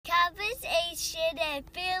and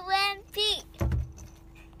Phil and Pete.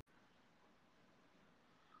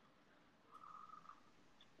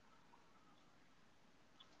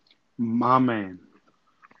 My man,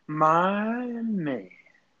 My man.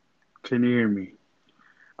 can you hear me?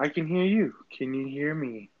 I can hear you. Can you hear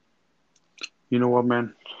me? You know what,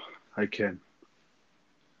 man? I can.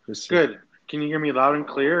 Listen, Good. Can you hear me loud and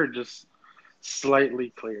clear or just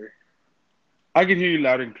slightly clear? I can hear you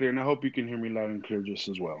loud and clear, and I hope you can hear me loud and clear just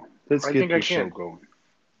as well. Let's I get think I this show can. going.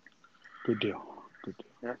 Good deal. Good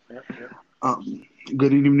deal. Yep.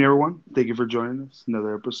 Good evening, everyone. Thank you for joining us.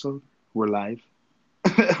 Another episode. We're live.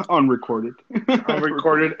 Unrecorded.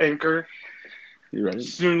 Unrecorded Anchor. You ready?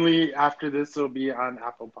 Soonly after this, it'll be on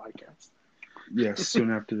Apple Podcasts. Yes, soon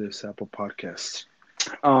after this, Apple Podcast.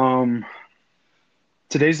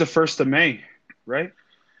 Today's the 1st of May, right?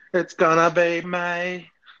 It's gonna be May.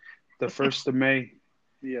 The 1st of May.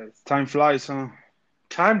 Yes. Time flies, huh?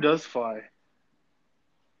 Time does fly.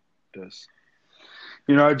 It does.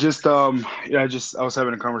 You know, I was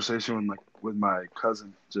having a conversation with my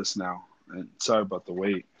cousin just now, and sorry about the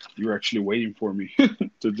wait. You were actually waiting for me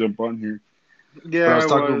to jump on here. Yeah, But I was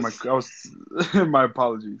talking with my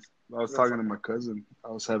apologies. I was That's talking to my cousin. I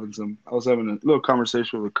was having a little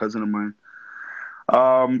conversation with a cousin of mine.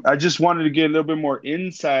 I just wanted to get a little bit more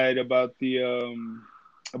insight about the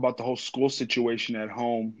whole school situation at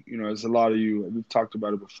home. You know, as a lot of you, we've talked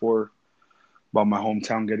about it before, about my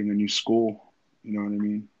hometown getting a new school. You know what I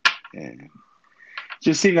mean? And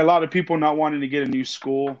just seeing a lot of people not wanting to get a new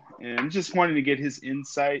school, and just wanting to get his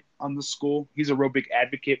insight on the school. He's a real big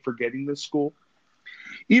advocate for getting the school,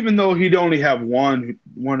 even though he'd only have one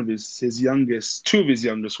of his youngest, two of his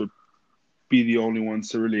youngest would be the only ones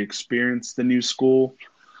to really experience the new school.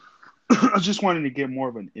 I just wanted to get more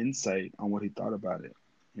of an insight on what he thought about it,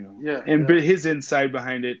 you know. Yeah. And his insight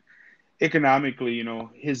behind it, economically, you know,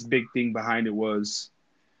 his big thing behind it was,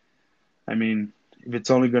 I mean, if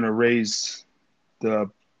it's only going to raise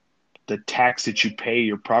the tax that you pay,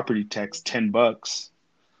 your property tax, $10,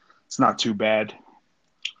 it's not too bad.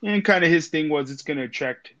 And kind of his thing was it's going to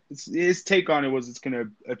attract. His take on it was it's going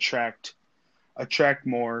to attract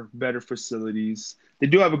more, better facilities. They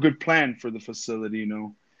do have a good plan for the facility, you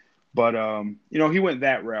know, but you know, he went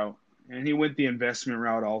that route, and he went the investment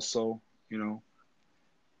route also. You know,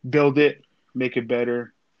 build it, make it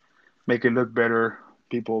better, make it look better.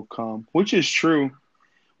 People come, which is true.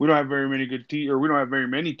 We don't have very many we don't have very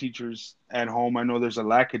many teachers at home. I know there's a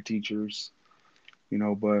lack of teachers, you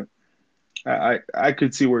know, but I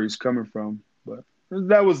could see where he's coming from. But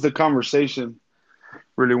that was the conversation.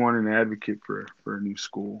 Really wanting to advocate for a new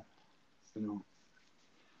school, you know.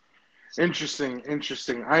 Interesting.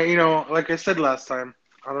 Like I said last time,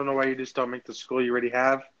 I don't know why you just don't make the school you already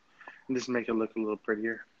have and just make it look a little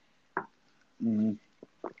prettier. Mm-hmm.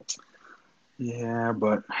 Yeah,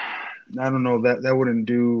 but I don't know, that wouldn't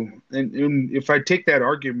do. And if I take that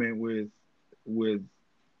argument with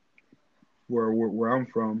where I'm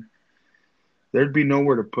from, there'd be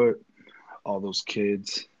nowhere to put all those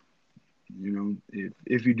kids. You know,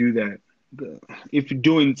 if you do that, if you're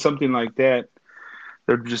doing something like that,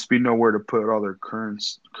 there'd just be nowhere to put all their current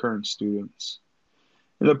students.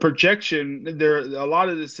 The projection, a lot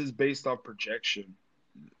of this is based off projection.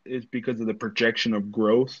 It's because of the projection of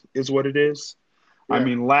growth is what it is. Yeah. I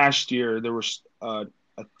mean, last year there was a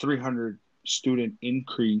 300 student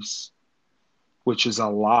increase, which is a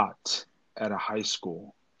lot at a high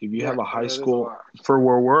school. If you have a high school for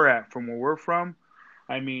where we're at, from where we're from,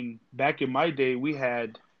 I mean, back in my day,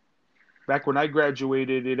 back when I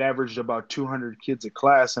graduated, it averaged about 200 kids a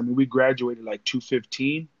class. I mean, we graduated like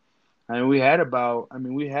 215. And we had, if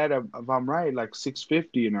I'm right, like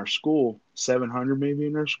 650 in our school, 700 maybe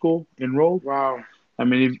in our school enrolled. Wow. I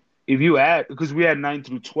mean, if you add, because we had 9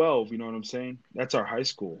 through 12, you know what I'm saying? That's our high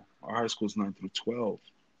school. Our high school is 9 through 12.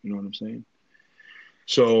 You know what I'm saying?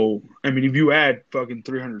 So, I mean, if you add fucking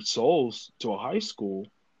 300 souls to a high school,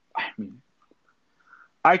 I mean,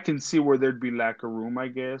 I can see where there'd be lack of room, I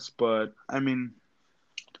guess. But, I mean,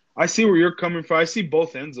 I see where you're coming from. I see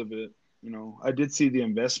both ends of it. You know, I did see the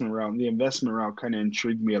investment route, and the investment route kind of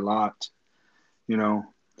intrigued me a lot, you know,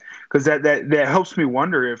 because that helps me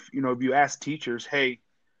wonder if, you know, if you ask teachers, hey,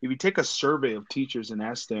 if you take a survey of teachers and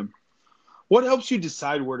ask them, what helps you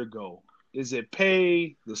decide where to go? Is it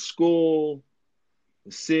pay, the school,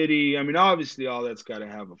 the city? I mean, obviously all that's got to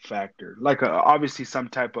have a factor, like obviously some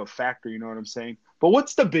type of factor, you know what I'm saying? But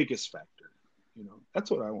what's the biggest factor? You know,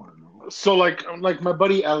 that's what I want to know. So like my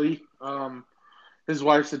buddy Ellie, his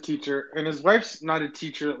wife's a teacher, and his wife's not a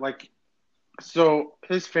teacher. Like, so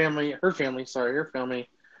her family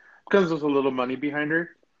comes with a little money behind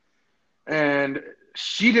her, and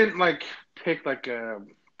she didn't like pick like a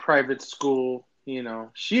private school.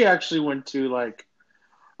 She actually went to like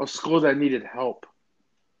a school that needed help.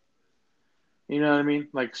 You know what I mean?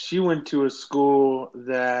 Like she went to a school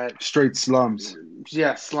that, Straight slums.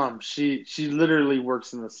 yeah, slums. She literally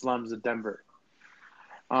works in the slums of Denver.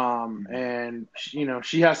 And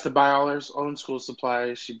she has to buy all her own school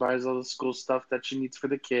supplies. She buys all the school stuff that she needs for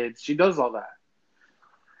the kids. She does all that.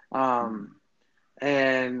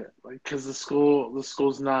 And because the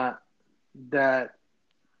school's not that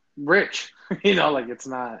rich, like it's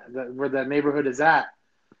not that where that neighborhood is at.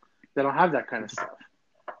 They don't have that kind of stuff.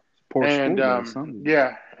 Poor And school, though, son.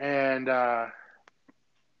 yeah, and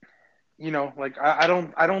like I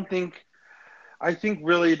don't think. I think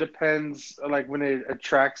really it depends. Like when it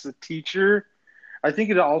attracts a teacher, I think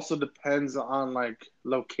it also depends on like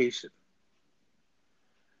location.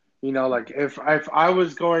 Like if I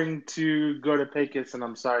was going to go to Pecos, and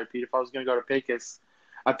I'm sorry, Pete, if I was going to go to Pecos,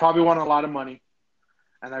 I'd probably want a lot of money,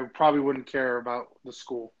 and I probably wouldn't care about the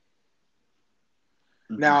school.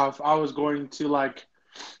 Mm-hmm. Now, if I was going to like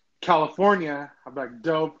California, I'm like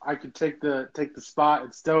dope. I could take the spot.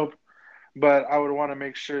 It's dope, but I would want to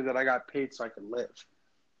make sure that I got paid so I could live.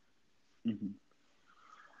 Mm-hmm.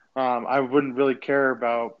 I wouldn't really care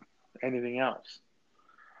about anything else.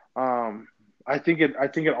 I think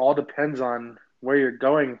it all depends on where you're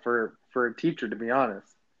going for a teacher. To be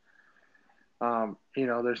honest,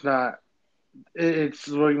 there's not. It's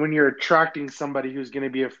when you're attracting somebody who's going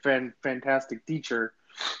to be a fantastic teacher.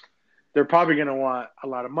 They're probably going to want a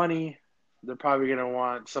lot of money. They're probably going to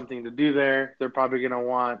want something to do there. They're probably going to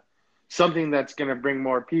want something that's going to bring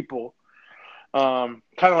more people. Kind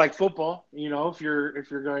of like football, if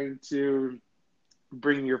you're going to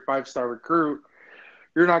bring your 5-star recruit,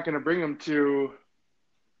 you're not going to bring them to,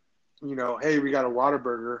 hey, we got a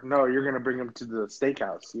Whataburger. No, you're going to bring them to the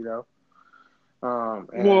steakhouse, and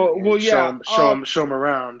yeah. show them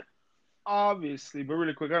around. Obviously, but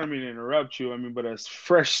really quick, I don't mean to interrupt you. I mean, but as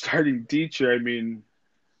fresh starting teacher, I mean,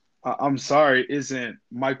 I'm sorry, isn't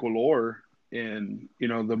Michael Orr in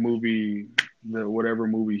the movie, the whatever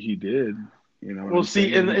movie he did? Well,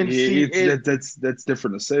 see, that's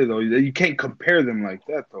different to say though. You can't compare them like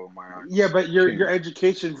that though, my. Yeah, but your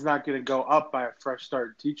education's not going to go up by a fresh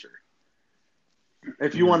start teacher.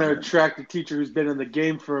 If you want to attract a teacher who's been in the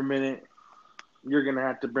game for a minute, you're going to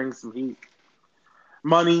have to bring some heat,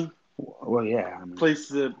 money. Well, yeah, I mean, place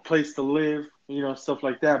to live, stuff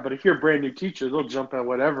like that. But if you're a brand new teacher, they'll jump at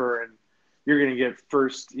whatever, and you're going to get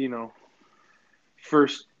first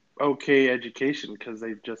okay education because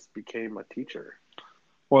they just became a teacher.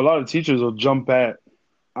 Well, a lot of teachers will jump at.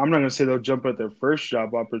 I'm not going to say they'll jump at their first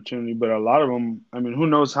job opportunity, but a lot of them, I mean, who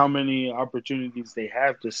knows how many opportunities they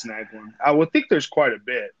have to snag one. I would think there's quite a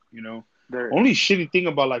bit, Only shitty thing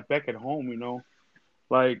about like back at home,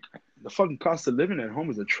 like the fucking cost of living at home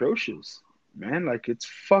is atrocious, man. Like it's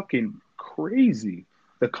fucking crazy.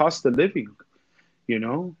 The cost of living,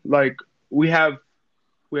 like we have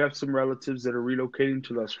some relatives that are relocating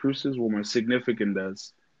to Las Cruces. Well, my significant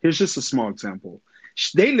does. Here's just a small example.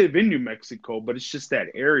 They live in New Mexico, but it's just that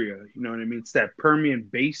area. You know what I mean? It's that Permian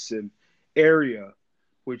Basin area,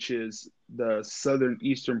 which is the southern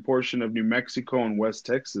eastern portion of New Mexico and West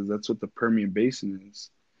Texas. That's what the Permian Basin is.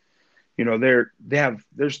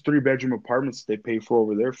 There's 3-bedroom apartments they pay for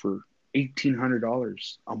over there for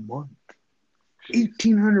 $1,800 a month.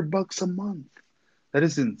 $1,800 a month. That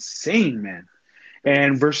is insane, man.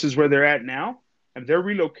 And versus where they're at now, and they're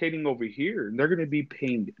relocating over here, and they're going to be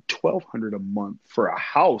paying $1,200 a month for a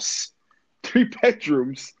house, 3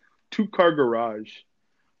 bedrooms, 2-car garage,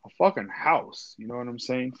 a fucking house. You know what I'm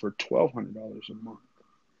saying? For $1,200 a month.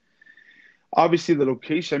 Obviously, the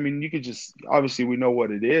location. I mean, you could just obviously we know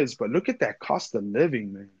what it is, but look at that cost of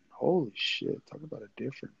living, man. Holy shit! Talk about a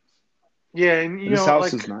difference. Yeah, and this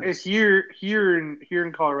house is nice. Here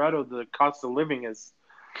in Colorado, the cost of living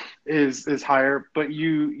is higher, but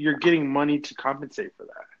you're getting money to compensate for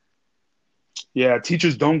that. Yeah,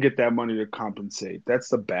 teachers don't get that money to compensate. That's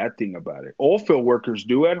the bad thing about it. Oilfield workers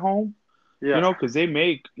do at home, because they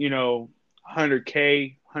make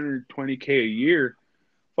 $100K, $120K a year.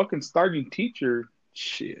 Fucking starting teacher,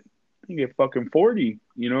 shit, you get fucking 40.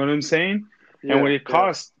 You know what I'm saying? Yeah, and when it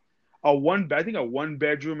costs I think a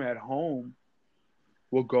 1-bedroom at home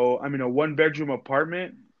will go. I mean, a 1-bedroom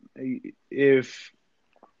apartment, if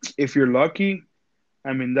you're lucky,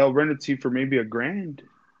 I mean, they'll rent it to you for maybe $1,000.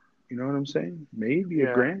 You know what I'm saying? Maybe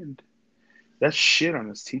 $1,000. That's shit on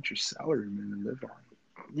his teacher's salary, man, to live on.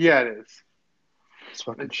 Yeah, it is. It's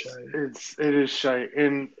fucking shite. It is shite,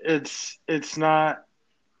 and it's not.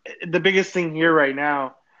 The biggest thing here right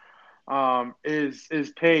now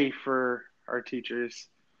is pay for our teachers,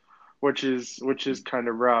 which is kind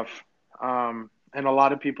of rough. And a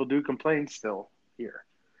lot of people do complain still here.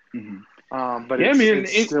 Mm-hmm. But Yeah, I mean,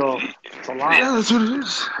 it's a lot. yeah, that's what it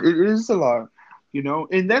is. It is a lot,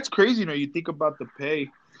 and that's crazy. You think about the pay.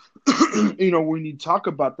 When you talk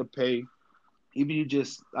about the pay, even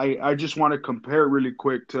I just want to compare really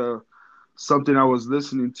quick to something I was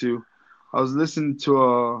listening to. I was listening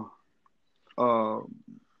to a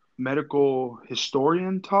medical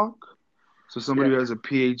historian talk. So somebody Yeah. who has a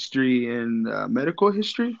PhD in medical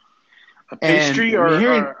history, A and pastry I mean,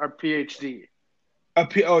 hearing or a PhD?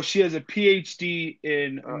 she has a PhD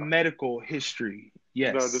in Uh, medical history.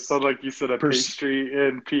 no, this Yes, sounded like you said a pastry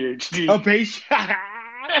and a PhD. patient.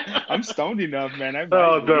 I'm stoned enough, man. I might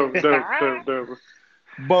Oh, be. dope, dope, dope, dope.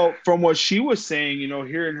 But from what she was saying,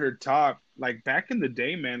 hearing her talk, like back in the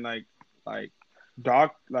day, man, like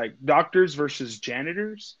doctors versus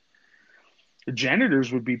janitors. The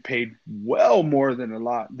janitors would be paid well more than a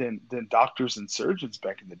lot than doctors and surgeons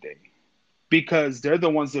back in the day because they're the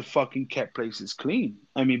ones that fucking kept places clean.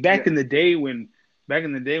 I mean, Yeah, back in the day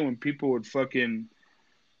when people would fucking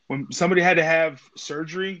when somebody had to have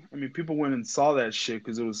surgery, I mean, people went and saw that shit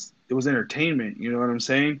because it was entertainment. You know what I'm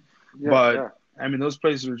saying? yeah, But yeah. I mean, those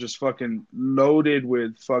places were just fucking loaded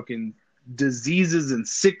with fucking diseases and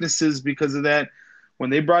sicknesses because of that. When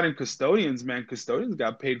they brought in custodians, man, custodians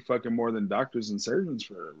got paid fucking more than doctors and surgeons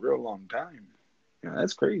for a real long time.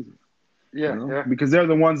 That's crazy, Yeah, yeah, because they're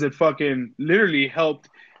the ones that fucking literally helped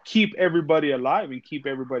keep everybody alive and keep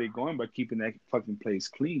everybody going by keeping that fucking place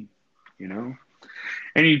clean, you know?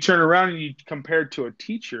 And you turn around and you compare it to a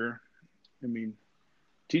teacher. I mean,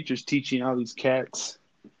 teachers teaching all these cats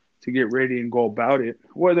to get ready and go about it.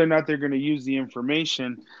 Whether or not they're going to use the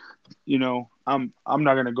information, I'm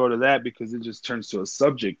not going to go to that because it just turns to a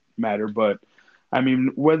subject matter. But I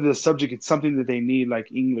mean, whether the subject is something that they need,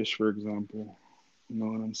 like English, for example, you know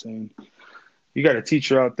what I'm saying? You got a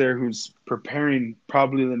teacher out there who's preparing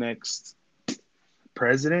probably the next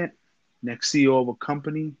president, next CEO of a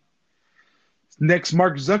company, next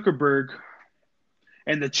Mark Zuckerberg,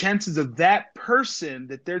 and the chances of that person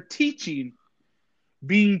that they're teaching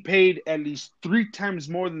being paid at least 3 times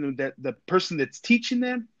more than the person that's teaching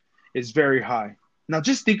them is very high. Now,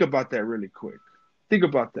 just think about that really quick. Think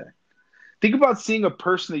about that. Think about seeing a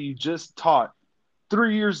person that you just taught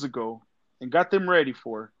 3 years ago and got them ready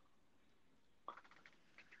for.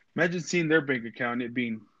 Imagine seeing their bank account, it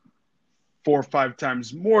being 4 or 5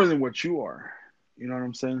 times more than what you are. You know what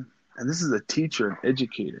I'm saying? And this is a teacher, an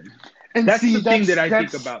educator. and That's see, the thing that I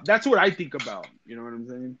think that's about. That's what I think about. You know what I'm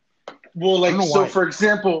saying? well, I don't like know so. why.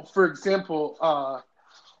 For example,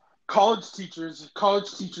 college teachers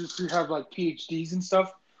who have like PhDs and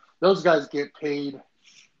stuff, those guys get paid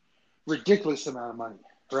ridiculous amount of money,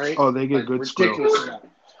 right? Oh, they get Like good skrill. ridiculous amount.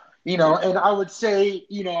 And I would say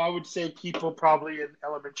people probably in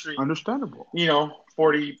elementary, Understandable.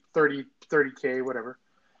 40, 30, 30K, whatever.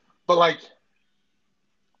 But like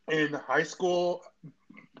in high school,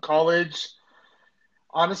 college,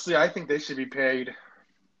 honestly, I think they should be paid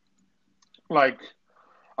like,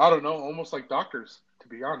 I don't know, almost like doctors, to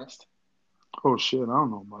be honest. Oh shit, I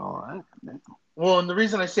don't know about all that. Well, and the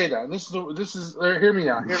reason I say that, and hear me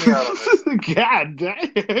out, on this. God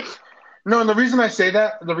damn. No, and the reason I say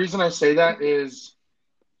that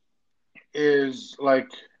is like,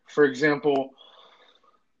 for example,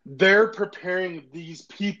 they're preparing these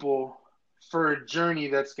people for a journey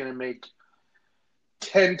that's going to make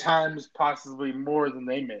 10 times possibly more than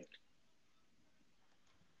they make.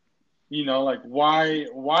 Like why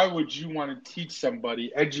would you want to teach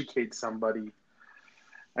somebody, educate somebody?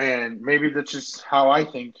 And maybe that's just how I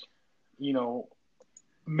think,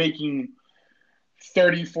 making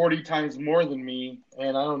 30, 40 times more than me,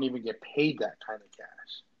 and I don't even get paid that kind of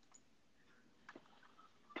cash.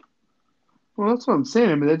 Well, that's what I'm saying.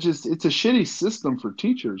 I mean, it's a shitty system for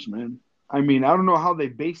teachers, man. I mean, I don't know how they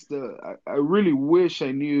base I really wish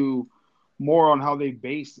I knew more on how they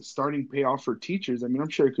base the starting payoff for teachers. I mean, I'm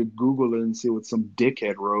sure I could Google it and see what some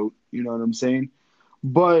dickhead wrote. You know what I'm saying?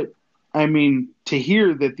 But I mean, to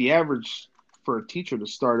hear that the average for a teacher to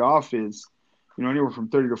start off is, anywhere from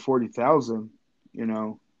 30 to 40,000, you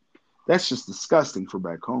know, that's just disgusting for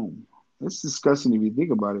back home. That's disgusting if you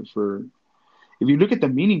think about it. If you look at the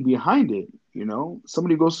meaning behind it,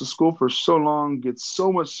 somebody goes to school for so long, gets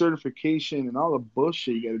so much certification and all the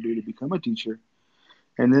bullshit you got to do to become a teacher,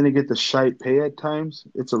 and then they get the shite pay at times.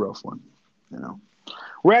 It's a rough one, you know.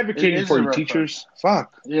 We're It advocating is for a you, rough one. teachers.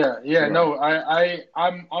 Fuck. Yeah, Yeah. no,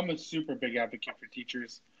 I'm a super big advocate for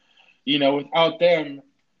teachers. Without them,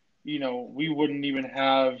 we wouldn't even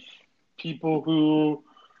have people who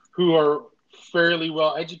are fairly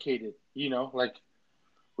well educated. Like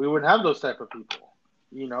we wouldn't have those type of people,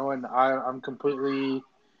 and I'm completely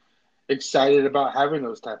excited about having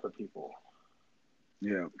those type of people.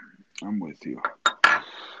 Yeah, I'm with you.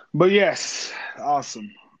 But yes,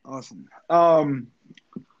 awesome.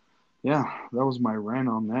 Yeah, that was my rant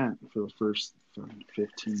on that for the first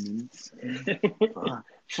 15 minutes.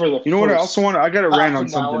 For the You know what? I also want. I got to rant half on an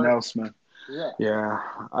something hour. else, man. Yeah. Yeah,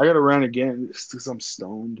 I got to rant again because I'm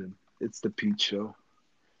stoned and it's the Pete show.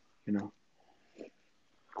 You know,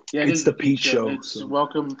 Yeah, it it's is the the Pete Pete show. show. It's So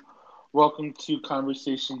welcome to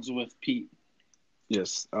Conversations with Pete.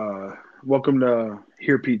 yes, welcome to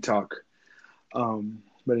Hear Pete Talk.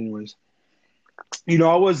 But anyways,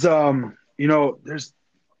 I was there's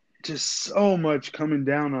just so much coming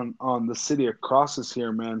down on the city of Crosses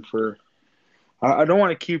here, man. For I don't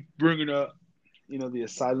want to keep bringing up, the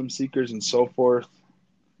asylum seekers and so forth,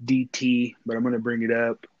 DT, but I'm going to bring it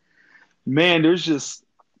up. Man, there's just,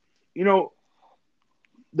 you know,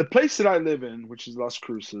 the place that I live in, which is Las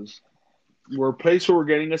Cruces, we're a place where we're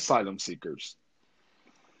getting asylum seekers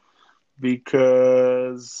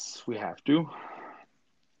because we have to. You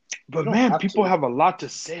But don't man, have people to. have a lot to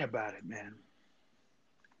say about it, man.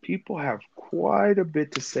 People have quite a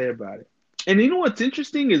bit to say about it. And you know what's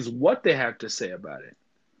interesting is what they have to say about it.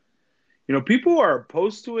 People are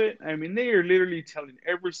opposed to it. I mean, they are literally telling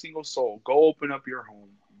every single soul, go open up your home.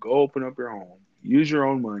 Go open up your home. Use your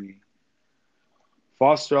own money.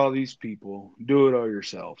 Foster all these people. Do it all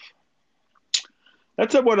yourself.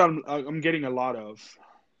 That's what I'm getting a lot of.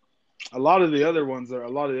 A lot of the other ones are a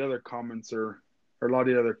lot of the other comments or a lot of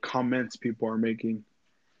the other comments people are making.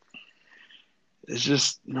 It's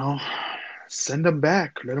just, send them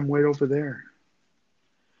back. Let them wait over there.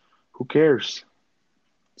 Who cares?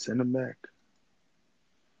 Send them back.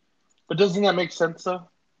 But doesn't that make sense though?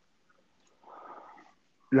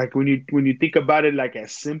 Like when you think about it,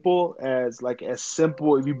 as simple. If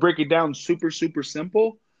you break it down, super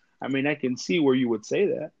simple. I mean, I can see where you would say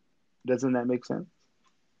that. Doesn't that make sense?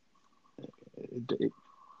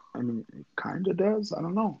 I mean, it kind of does. I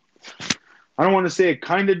don't know. I don't want to say it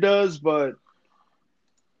kind of does, but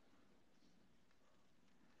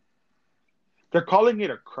they're calling it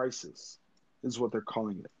a crisis, is what they're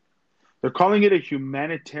calling it. They're calling it a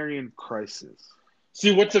humanitarian crisis.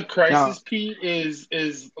 See, what's a Now, crisis, Pete, is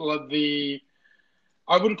the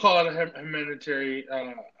I wouldn't call it a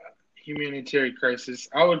humanitarian crisis.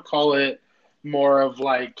 I would call it more of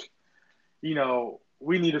like,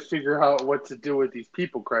 we need to figure out what to do with these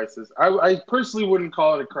people crisis. I personally wouldn't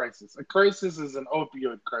call it a crisis. A crisis is an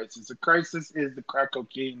opioid crisis. A crisis is the crack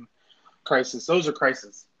cocaine crisis. Those are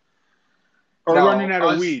crises. or running Now, out of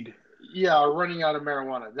us, weed. yeah, running out of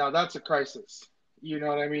marijuana. Now that's a crisis. You know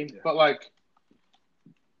what I mean? Yeah,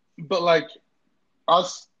 But like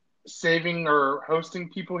us saving or hosting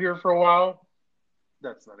people here for a while,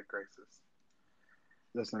 that's not a crisis.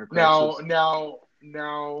 that's not a Now, crisis. now,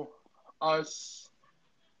 now, us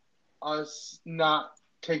not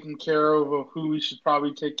taking care of who we should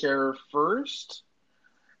probably take care of first.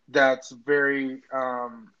 That's very.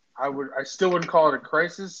 I still wouldn't call it a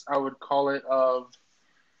crisis. I would call it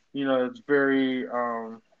it's very.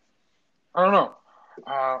 I don't know.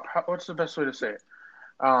 What's the best way to say it?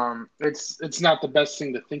 It's not the best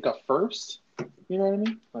thing to think of first. You know what I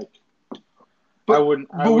mean? Like I But wouldn't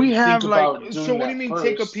I but we wouldn't think have about so doing what do you that mean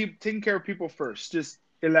first. taking care of people first? Just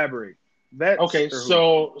elaborate. Vets Okay, or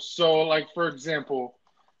who? so like for example,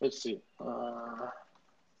 let's see.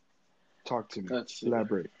 Talk to me. Let's see.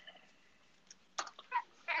 Elaborate.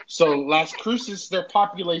 So Las Cruces, their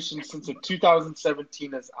population since of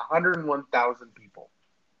 2017 is 101,000 people.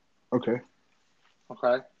 Okay.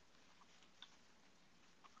 Okay.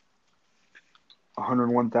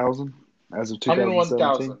 101,000 as of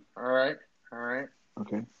 2017. 101,000. All right. All right.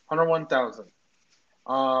 Okay. 101,000.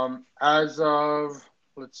 As of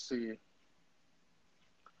let's see.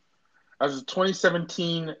 As of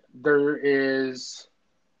 2017, there is.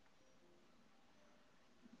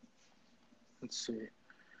 Let's see.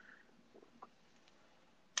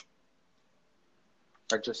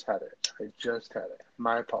 I just had it.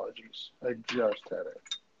 My apologies. I just had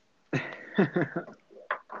it.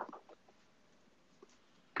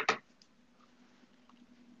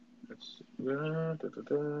 Let's see.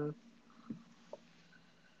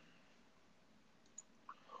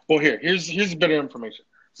 Well, here's a bit of information.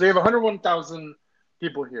 So you have 101,000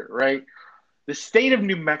 people here, right? The state of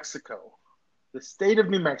New Mexico.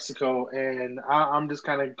 And I'm just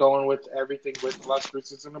kind of going with everything with Las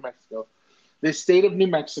Cruces in New Mexico. The state of New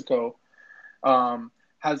Mexico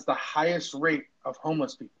has the highest rate of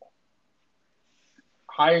homeless people.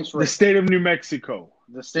 Highest rate. The state of New Mexico.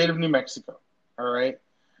 The state of New Mexico. All right.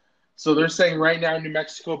 So they're saying right now in New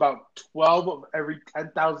Mexico, about 12 of every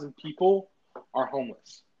 10,000 people are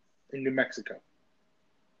homeless in New Mexico.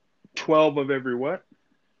 12 of every what?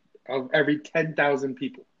 Of every 10,000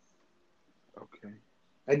 people. Okay.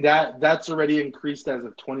 And that's already increased as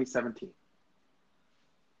of 2017.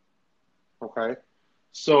 Okay.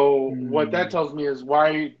 So what that tells me is,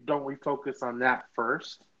 why don't we focus on that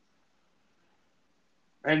first?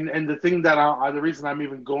 And the thing that the reason I'm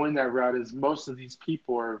even going that route is most of these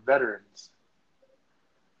people are veterans.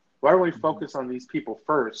 Why don't we focus on these people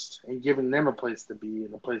first and giving them a place to be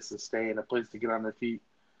and a place to stay and a place to get on their feet,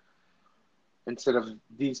 instead of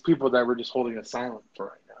these people that we're just holding asylum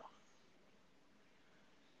for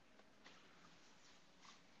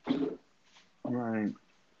right now? Right.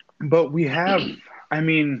 But we have, I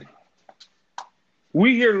mean,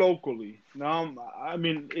 we here locally. Now, I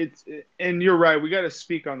mean, and you're right. We got to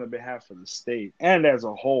speak on the behalf of the state and as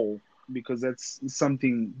a whole, because that's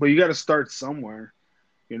something. But you got to start somewhere,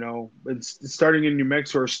 you know. It's starting in New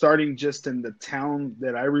Mexico, or starting just in the town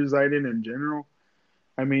that I reside in general.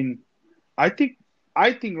 I mean, I think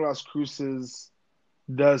Las Cruces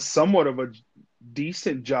does somewhat of a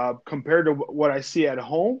decent job compared to what I see at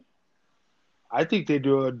home. I think they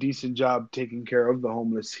do a decent job taking care of the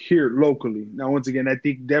homeless here locally. Now, once again, I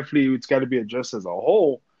think definitely it's got to be addressed as a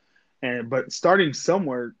whole, but starting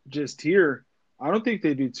somewhere just here, I don't think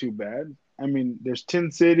they do too bad. I mean, there's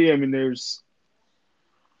Tin City. I mean, there's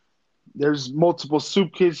multiple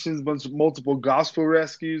soup kitchens, multiple gospel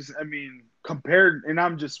rescues. I mean, compared, and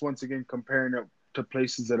I'm just once again comparing it to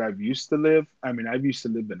places that I've used to live. I mean, I've used to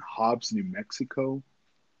live in Hobbs, New Mexico.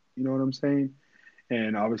 You know what I'm saying?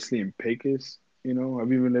 And obviously in Pecos. You know,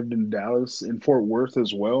 I've even lived in Dallas, in Fort Worth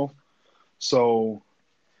as well. So,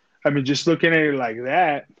 I mean, just looking at it like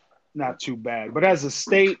that, not too bad. But as a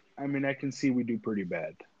state, I mean, I can see we do pretty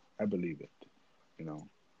bad. I believe it. You know,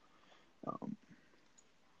 um,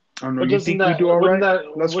 I don't know. But You doesn't think we do all wouldn't right,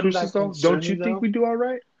 that Las wouldn't Cruces? that Though, concern don't you you think though? we do all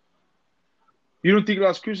right? You don't think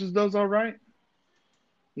Las Cruces does all right?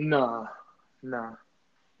 No, no,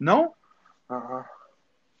 No, uh-uh,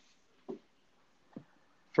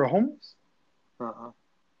 for homeless. uh-uh.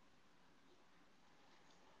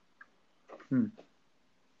 Hmm.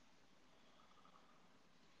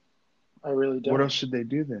 I really What don't. else should they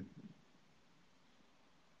do then?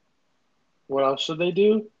 What else should they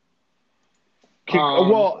do?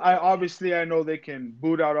 Well, I know they can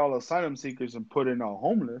boot out all asylum seekers and put in all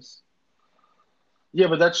homeless. Yeah,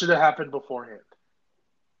 but that should have happened beforehand.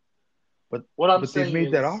 But What I'm but saying is,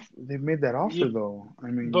 they've made that offer you, though. I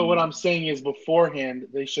but what mean, I'm saying is beforehand,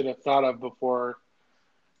 they should have thought of before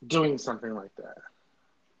doing something like that.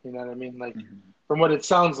 You know what I mean? Like, mhm. from what it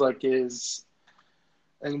sounds like is,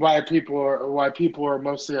 and why people are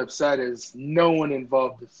mostly upset is no one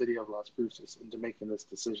involved the city of Las Cruces into making this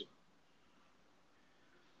decision.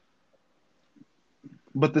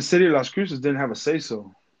 But the city of Las Cruces didn't have a say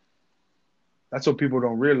so. That's what people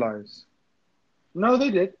don't realize. No, they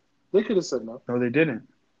did. They could have said no. No, they didn't.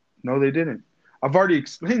 No, they didn't. I've already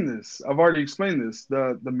explained this.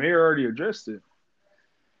 The mayor already addressed it.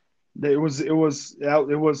 It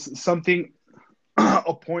was something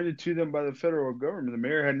appointed to them by the federal government. The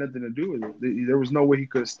mayor had nothing to do with it. There was no way he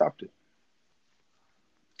could have stopped it.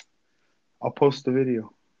 I'll post the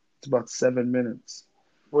video. It's about 7 minutes.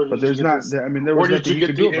 Where But did you there's get not. this? I mean, there Where was did nothing you he get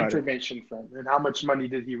could do the about it. information from? And how much money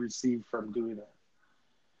did he receive from doing that?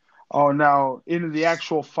 Oh, now into the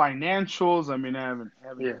actual financials. I mean, I haven't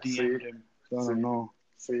Yeah, see, DM'd him, so I don't see, know.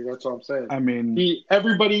 see. That's what I'm saying. I mean,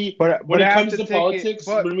 Everybody. but When I it have comes to to take it. politics,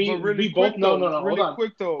 But when really we both quick know. though, No, no, no. Hold really on,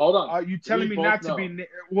 quick though. hold on. You telling We me both not to know. be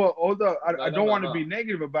well? Hold up. No, I no, don't no, want to be no.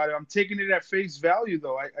 negative about it. I'm taking it at face value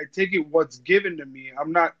though. I take it what's given to me.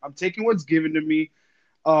 I'm not. I'm taking what's given to me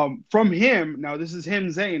from him. Now this is him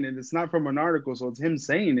saying it. It's not from an article, so it's him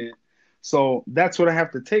saying it. So that's what I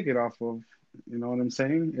have to take it off of. You know what I'm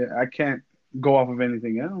saying? I can't go off of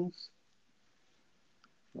anything else.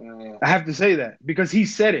 Uh, I have to say that because he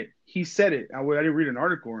said it. He said it. I didn't read an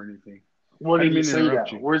article or anything. what I did didn't he mean to say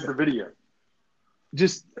interrupt now? you. Where's But the video?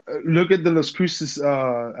 just look at the Las Cruces.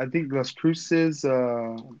 I think Las Cruces,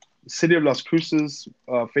 City of Las Cruces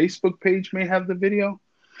Facebook page may have the video.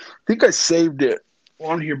 I think I saved it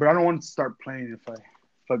on here, but I don't want to start playing if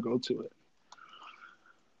I go to it.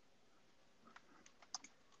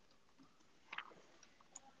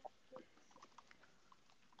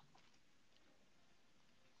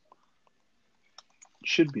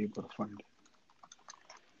 Should be able to find it.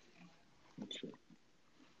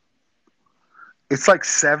 It's like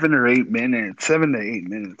 7 or 8 minutes, 7 to 8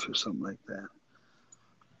 minutes or something like that.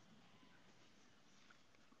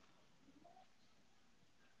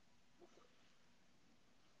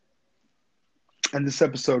 And this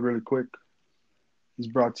episode, really quick, is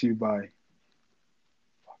brought to you by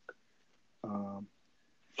um,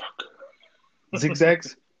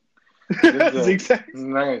 Zigzags. Zigzags.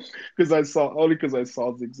 Nice. Because I saw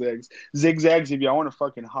Zigzags. Zigzags. If y'all want to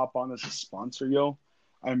fucking hop on as a sponsor, yo,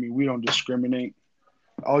 I mean, we don't discriminate.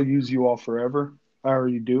 I'll use you all forever. I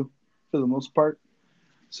already do, for the most part.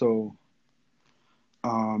 So,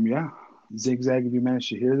 yeah, Zigzag. If you manage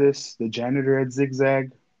to hear this, the janitor at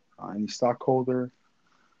Zigzag, any stockholder,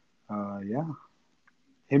 yeah,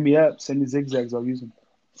 hit me up. Send me Zigzags. I'll use them.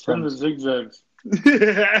 Send the zigzags. Or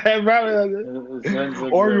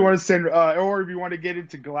if you want to send, or if you want to get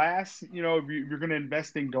into glass, you know, if you're going to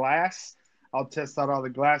invest in glass, I'll test out all the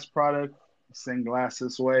glass product. Send glass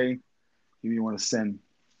this way. If you want to send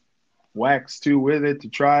wax too with it to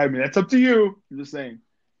try, I mean, that's up to you. I'm just saying,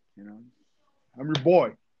 you know, I'm your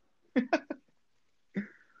boy.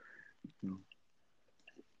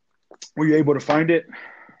 Were you able to find it?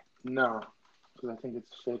 No, because I think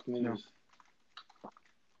it's fake news. No.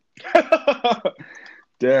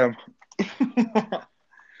 Damn.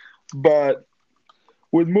 But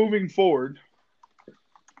with moving forward,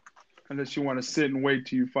 unless you want to sit and wait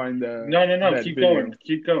till you find the No. Keep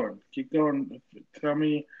going. Tell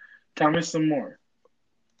me some more.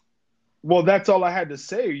 Well, that's all I had to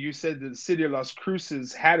say. You said that the city of Las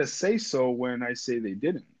Cruces had a say so when I say they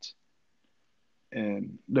didn't,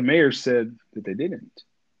 and the mayor said that they didn't.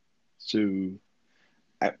 So,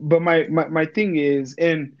 but my thing is,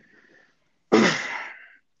 and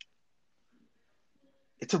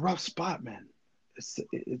it's a rough spot, man.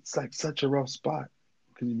 It's like such a rough spot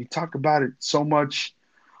because if you talk about it so much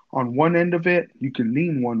on one end of it, you can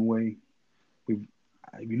lean one way. If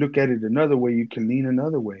you look at it another way, you can lean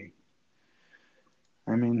another way.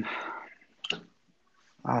 I mean,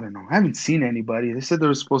 I don't know. I haven't seen anybody. They said there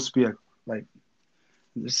was supposed to be an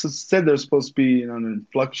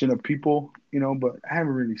influx of people, you know, but I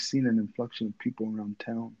haven't really seen an influx of people around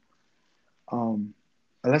town.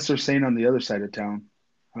 Unless they're saying on the other side of town.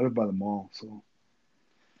 I live by the mall, so.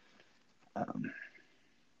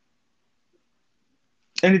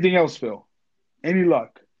 Anything else, Phil? Any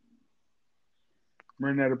luck? I'm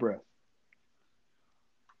running out of breath.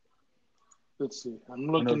 Let's see. I'm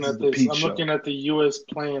looking at this. I'm looking at the U.S.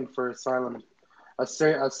 plan for asylum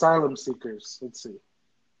seekers. Let's see.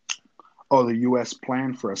 Oh, the U.S.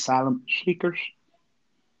 plan for asylum seekers?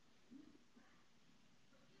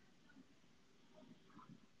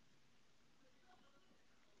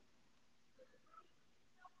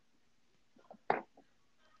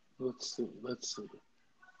 Let's see.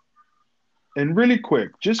 And really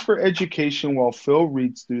quick, just for education while Phil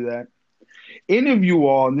reads through that, any of you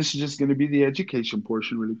all, and this is just going to be the education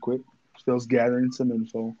portion really quick. Phil's gathering some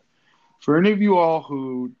info. For any of you all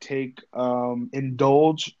who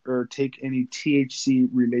indulge or take any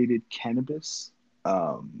THC-related cannabis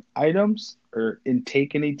items or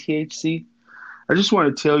intake any THC, I just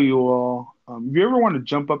want to tell you all, if you ever want to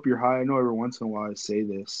jump up your high, I know every once in a while I say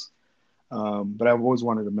this, but I've always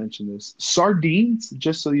wanted to mention this. Sardines,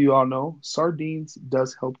 just so you all know, sardines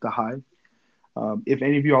does help the high. If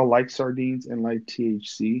any of you all like sardines and like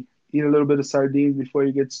THC, eat a little bit of sardines before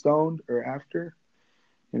you get stoned or after,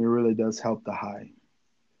 and it really does help the high.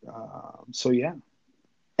 So yeah,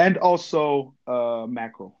 and also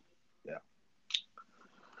mackerel. Yeah.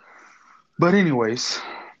 But anyways,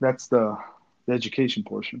 that's the education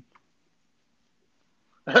portion.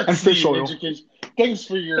 And fish oil. Education. Thanks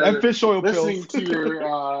for your and fish oil listening pills. to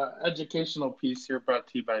your educational piece here, brought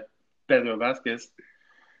to you by Pedro Vasquez.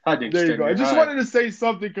 There you go. I just wanted to say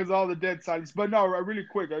something because all the dead silence. But no, really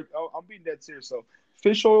quick, I'm being dead serious. So,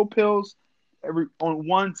 fish oil pills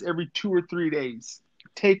once every 2 or 3 days.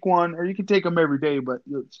 Take one, or you can take them every day, but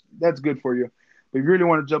that's good for you. But if you really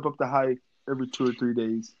want to jump up the high, every 2 or 3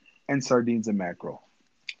 days, and sardines and mackerel.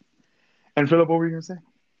 And Philip, what were you gonna say?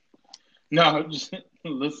 No, I'm just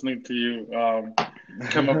listening to you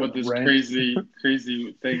come up with this crazy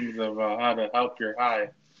things of how to help your high.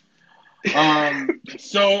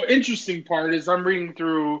 So interesting part is I'm reading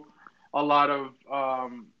through a lot of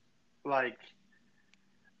like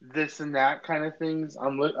this and that kind of things.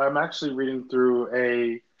 I'm actually reading through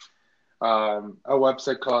a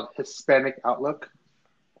website called Hispanic Outlook,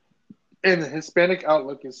 and the Hispanic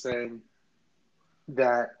Outlook is saying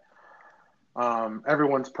that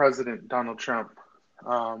everyone's president, Donald Trump.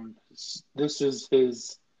 This is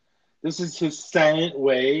his silent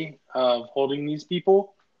way of holding these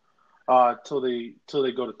people till they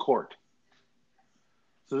go to court.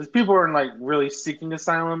 So these people aren't like really seeking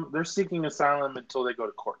asylum. They're seeking asylum until they go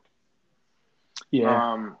to court.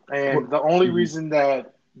 Yeah. And the only reason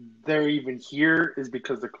that they're even here is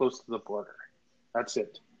because they're close to the border. That's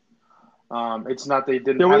it. It's not they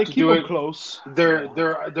didn't Yeah, well, have they to keep do them it. close. There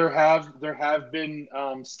have been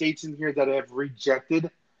states in here that have rejected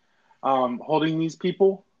holding these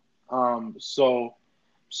people. So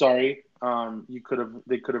sorry, they could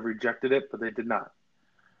have rejected it, but they did not.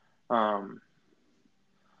 Um,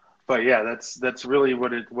 but yeah, that's really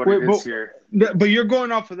what it Wait, is here. but you're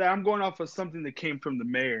going off of that. I'm going off of something that came from the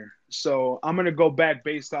mayor. So I'm gonna go back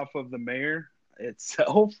based off of the mayor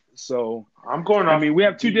itself. So I'm going I off mean, the we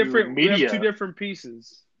have two media. different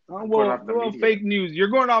pieces. I'm going off the Well, media. fake news. You're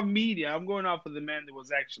going off media. I'm going off of the man that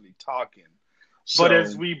was actually talking. But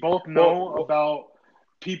as So, we both well, know about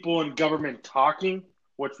people in government talking,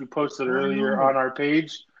 which we posted I earlier on know. our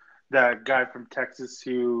page, that guy from Texas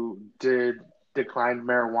who did decline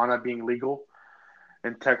marijuana being legal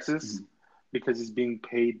in Texas Mhm. because he's being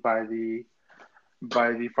paid by the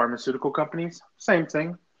pharmaceutical companies. Same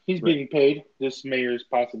thing. He's Right, being paid. This mayor is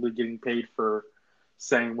possibly getting paid for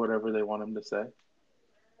saying whatever they want him to say.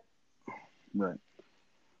 right.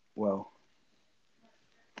 Well,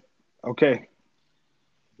 okay.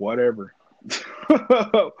 Whatever.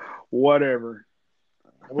 Whatever.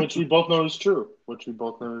 Which we both know is true. Which we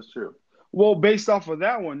both know is true. Well, based off of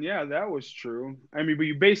that one, yeah, that was true. I mean, but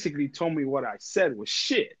you basically told me what I said was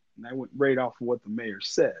shit, and I went right off of what the mayor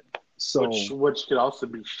said. So, Which could also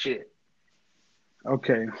be shit.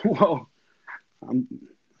 okay, well, I'm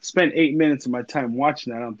spent 8 minutes of my time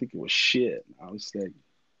watching that. I don't think it was shit. I was like,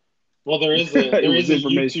 Well, it there was is a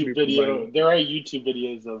information to YouTube be video. provided. There are YouTube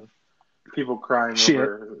videos of people crying Shit,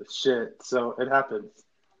 over shit, so it happens.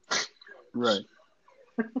 right?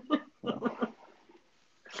 Well,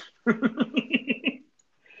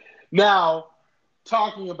 Now,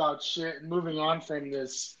 talking about shit and moving on from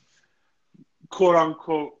this quote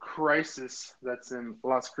unquote crisis that's in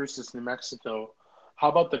Las Cruces, New Mexico. How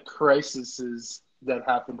about the crises that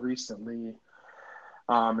happened recently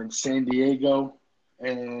in San Diego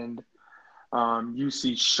and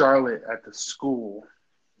UC Charlotte at the school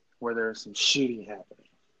where there's some shooting happening?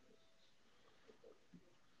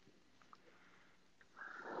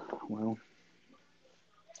 well,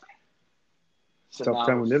 So tough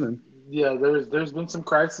time now, we live in. yeah, there's been some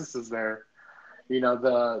crises there. You know,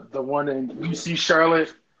 the one in UC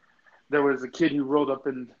Charlotte, there was a kid who rolled up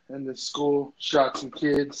in the school, shot some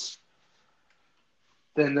kids.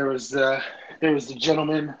 Then there was the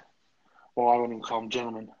gentleman. Well, I wouldn't even call him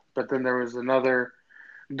gentleman. But then there was another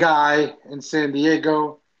guy in San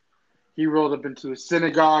Diego. He rolled up into a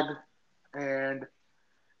synagogue and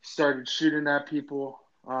started shooting at people.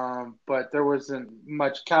 But there wasn't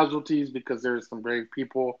much casualties because there were some brave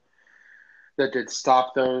people that did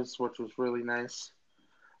stop those, which was really nice.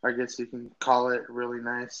 I guess you can call it really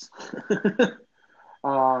nice.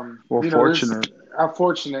 Well, There's fortunate.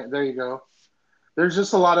 unfortunate. There you go. There's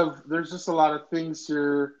just a lot of things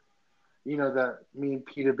here, that me and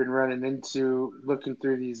Pete have been running into, looking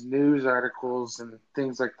through these news articles and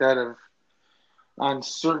things like that of on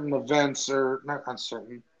certain events, or not on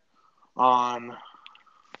certain, on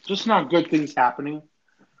just not good things happening.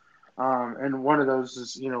 And one of those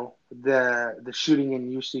is, the shooting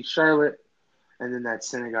in UC Charlotte, and then that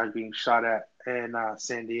synagogue being shot at in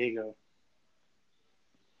San Diego.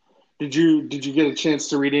 Did you get a chance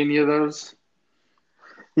to read any of those?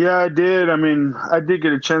 Yeah, I did. I mean, I did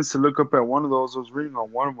get a chance to look up at one of those. I was reading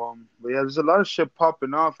on one of them. But yeah, there's a lot of shit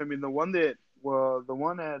popping off. I mean, the one at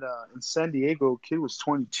in San Diego, kid was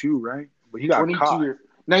 22, right? But he got 22 caught. or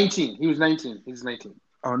 19. He was 19. He was 19.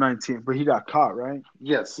 Oh, 19, but he got caught, right?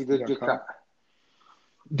 Yes, he He did got get caught. caught.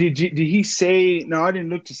 Did he say? No, I didn't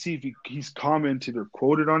look to see if he's commented or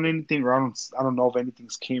quoted on anything, or I don't know if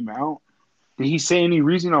anything's came out. Did he say any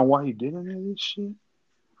reason on why he did any of this shit?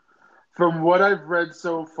 From what I've read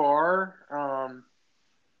so far,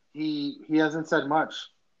 he hasn't said much.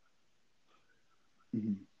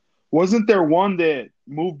 Mhm. Wasn't there one that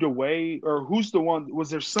moved away, or who's the one? Was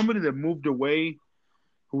there somebody that moved away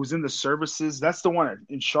who was in the services? That's the one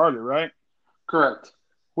in Charlotte, right? Correct.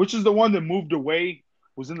 Which is the one that moved away,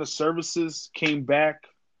 was in the services, came back,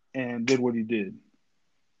 and did what he did.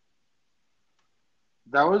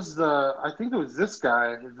 That was I think it was this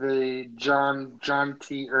guy, the John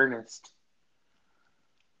T. Ernest.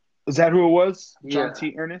 Is that who it was? John Yeah.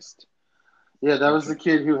 T. Ernest? Yeah, that was the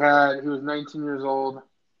Okay. kid who was 19 years old.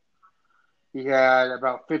 He had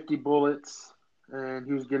about 50 bullets, and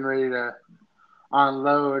he was getting ready to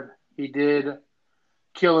unload. He did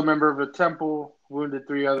kill a member of a temple, wounded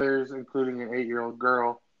three others, including an 8-year-old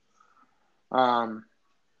girl. And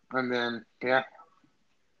then, yeah,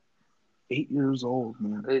 8 years old,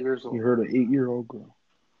 man. 8 years You old. heard an 8-year-old girl.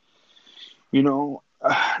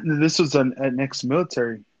 This was an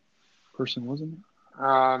ex-military person, wasn't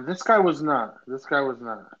it? This guy was not. This guy was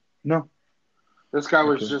not. No. This guy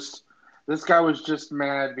was Okay. just. This guy was just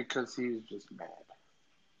mad because he was just mad.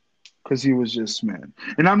 Because he was just mad.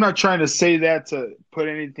 And I'm not trying to say that to put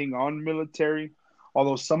anything on military,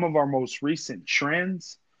 although some of our most recent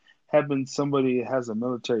trends have been somebody that has a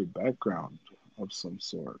military background of some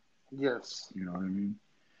sort. Yes. You know what I mean?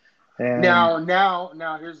 And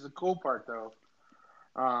Now, here's the cool part though.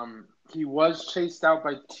 He was chased out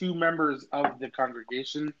by two members of the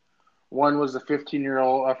congregation. One was a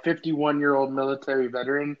 51-year-old military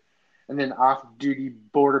veteran, and then off-duty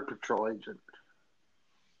border patrol agent.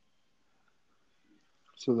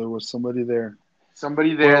 so there was somebody there.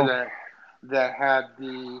 Somebody there Well, that had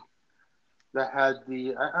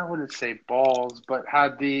the I wouldn't say balls, but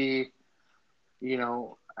had the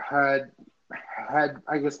had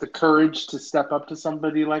I guess the courage to step up to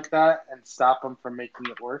somebody like that and stop them from making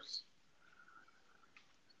it worse.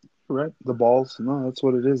 right, the balls. No, that's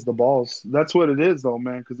what it is. The balls. That's what it is, though,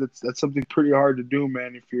 man. Because that's something pretty hard to do,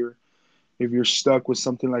 man. If you're stuck with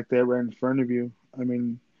something like that right in front of you, I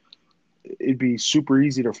mean, it'd be super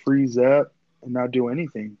easy to freeze up and not do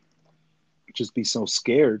anything. Just be so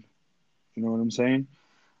scared. You know what I'm saying?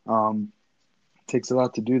 It takes a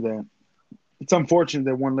lot to do that. It's unfortunate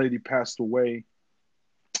that one lady passed away.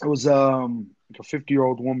 It was like a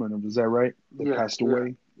 50-year-old woman. Is that right? That Yeah, passed yeah,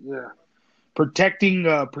 away yeah.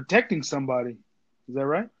 protecting somebody. Is that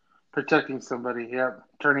right? Protecting somebody. Yep.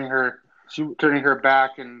 She Turning her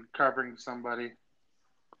back and covering somebody.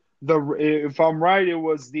 the if I'm right, it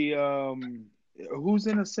was the who's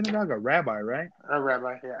in a synagogue, a rabbi, right? A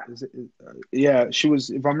rabbi. Yeah. Yeah, she was.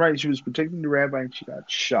 If I'm right, she was protecting the rabbi and she got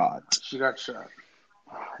shot. She got shot.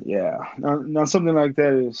 Yeah. Now something like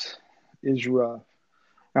that is rough.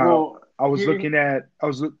 Now Well, I was here. looking at.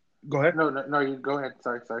 Go ahead. No, no, no. You go ahead.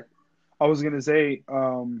 Sorry, sorry. I was gonna say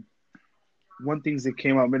one things that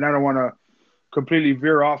came up, and I don't want to completely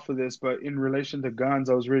veer off of this, but in relation to guns,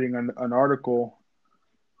 I was reading an article.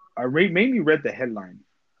 Mainly read the headline,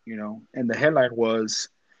 and the headline was,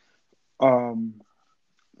 um,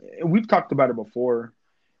 we've talked about it before.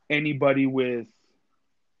 Anybody with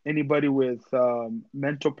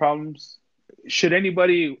mental problems, should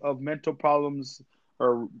anybody of mental problems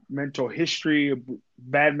or mental history,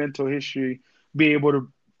 bad mental history, be able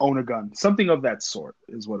to own a gun? Something of that sort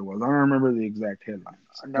is what it was. I don't remember the exact headlines.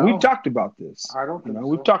 And we've No, talked about this. I don't think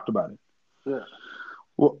We've so. talked about it. Yeah.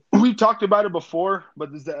 Well, we talked about it before,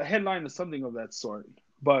 but the headline is something of that sort.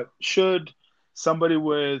 But should somebody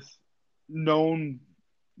with known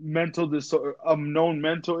a known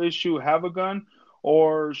mental issue have a gun,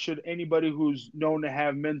 or should anybody who's known to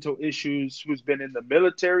have mental issues who's been in the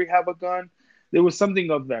military have a gun? There was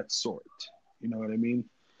something of that sort. You know what I mean?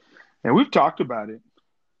 And we've talked about it.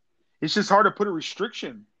 It's just hard to put a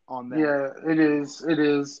restriction on that. Yeah, it is. It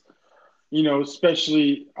is.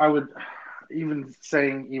 Especially I would even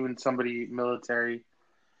saying even somebody military,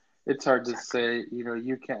 it's hard to say,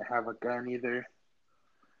 you can't have a gun either.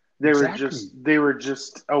 Exactly. They were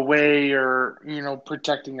just away or,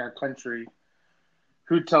 protecting our country.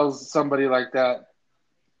 Who tells somebody like that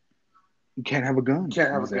You can't have a gun.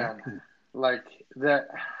 can't have a gun? Exactly. Like that,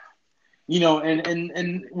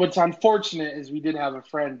 and what's unfortunate is we did have a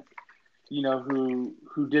friend,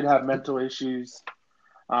 who did have mental issues,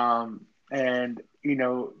 and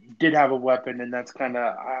did have a weapon, and that's kind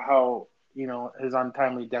of how his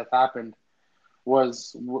untimely death happened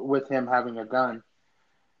was with him having a gun.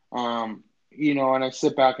 And I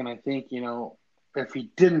sit back and I think, if he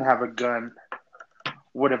didn't have a gun,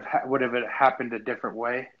 would have it happened a different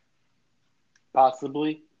way,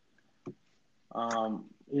 possibly.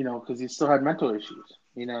 Because he still had mental issues.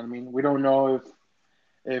 You know what I mean? We don't know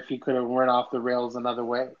if he could have run off the rails another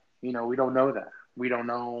way. We don't know that. We don't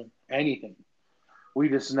know anything. We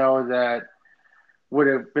just know that would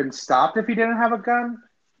have been stopped if he didn't have a gun.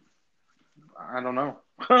 I don't know.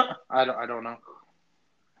 I don't know.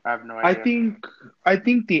 I have no I idea. think I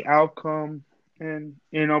think the outcome, and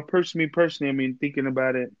personally, I mean, thinking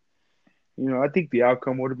about it, I think the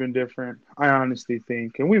outcome would have been different. I honestly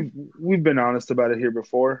think, and we've been honest about it here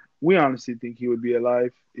before. We honestly think he would be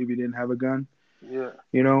alive if he didn't have a gun. Yeah.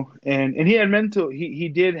 And he had he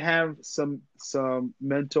did have some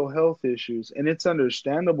mental health issues, and it's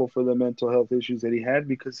understandable for the mental health issues that he had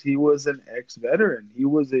because he was an ex-veteran. He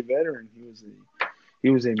was a veteran. He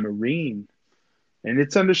was a Marine. And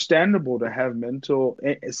it's understandable to have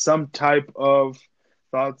some type of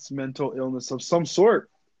thoughts, mental illness of some sort.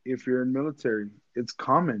 If you're in military, it's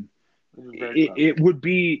common. It was very It, common.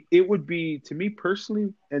 it would be to me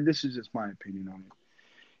personally, and this is just my opinion on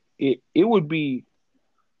it. It would be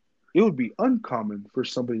it would be uncommon for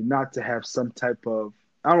somebody not to have some type of,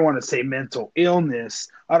 I don't want to say mental illness,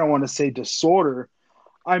 I don't want to say disorder.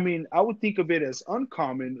 I mean, I would think of it as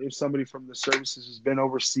uncommon if somebody from the services has been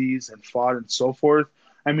overseas and fought and so forth.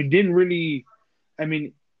 I mean, didn't really, I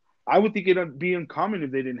mean, I would think it'd be uncommon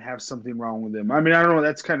if they didn't have something wrong with them. I mean, I don't know,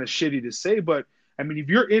 that's kind of shitty to say, but I mean, if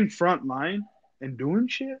you're in front line and doing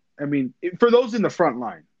shit, I mean, for those in the front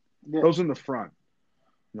line, Yeah. those in the front,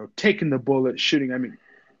 taking the bullet, shooting, I mean,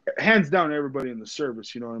 hands down, everybody in the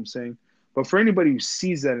service, you know what I'm saying? But for anybody who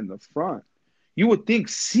sees that in the front, you would think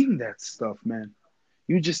seeing that stuff, man,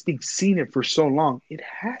 you just think seeing it for so long, it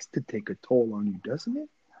has to take a toll on you, doesn't it?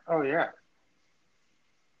 Oh yeah.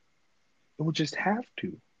 It would just have to.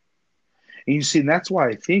 And you see, and that's why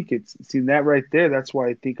I think it's see that right there. That's why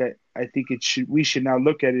I think it should we should now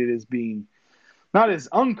look at it as being not as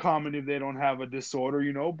uncommon if they don't have a disorder,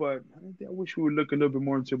 but I wish we would look a little bit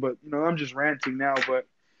more into it. But I'm just ranting now. But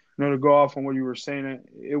to go off on what you were saying,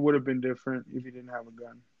 it would have been different if he didn't have a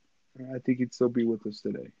gun. I think he'd still be with us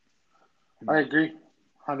today. I agree,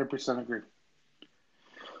 100% agree.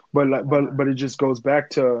 But it just goes back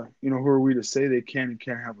to who are we to say they can and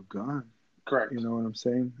can't have a gun? Correct. You know what I'm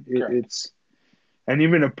saying? It's and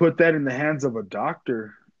even to put that in the hands of a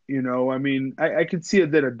doctor. I mean, I could see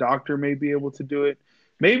that a doctor may be able to do it.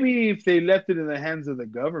 Maybe if they left it in the hands of the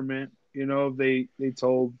government, if they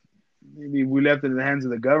told, maybe we left it in the hands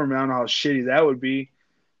of the government, I don't know how shitty that would be.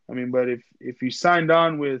 I mean, but if you signed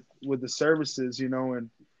on with the services, and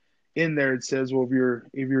in there it says, well,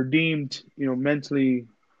 if you're deemed, mentally,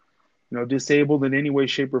 disabled in any way,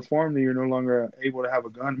 shape, or form, then you're no longer able to have a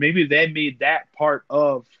gun. Maybe they made that part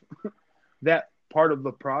of the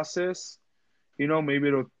process. Maybe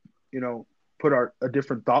it'll, put a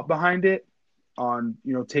different thought behind it on,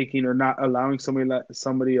 taking or not allowing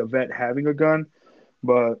somebody, a vet, having a gun.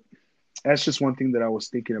 But that's just one thing that I was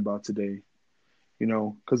thinking about today,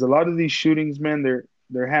 because a lot of these shootings, man,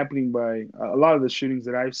 they're happening by a lot of the shootings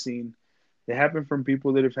that I've seen. They happen from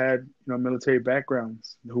people that have had, military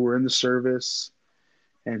backgrounds, who were in the service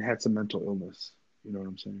and had some mental illness. You know what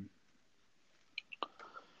I'm saying?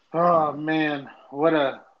 Oh man, what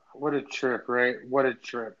a trip, right? What a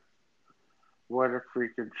trip. What a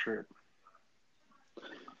freaking trip.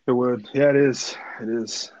 It would. Yeah, it is. It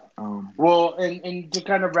is. Well, and to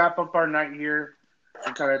kind of wrap up our night here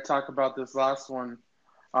and kind of talk about this last one,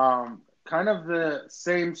 kind of the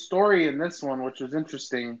same story in this one, which was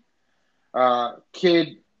interesting.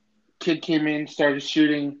 Kid came in, started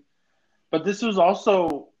shooting, but this was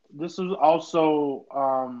also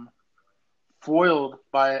foiled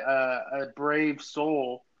by a brave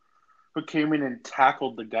soul who came in and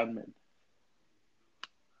tackled the gunman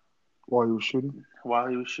while he was shooting.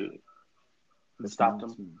 Stopped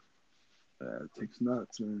him. It takes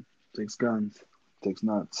nuts, man. It takes guns. It takes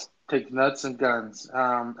nuts. Takes nuts and guns.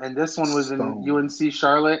 And this one was in UNC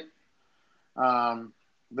Charlotte.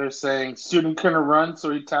 They're saying student couldn't run,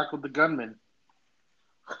 so he tackled the gunman.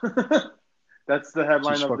 That's the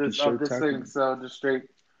headline of this thing. So just straight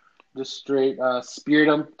speared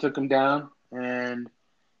him, took him down, and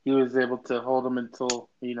he was able to hold him until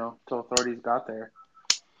authorities got there.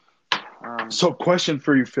 So question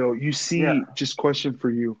for you, Phil. You see, just question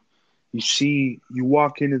for you. You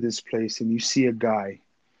walk into this place and you see a guy.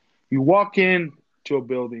 You walk in to a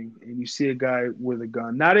building and you see a guy with a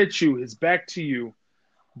gun, not at you, his back to you,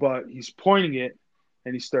 but he's pointing it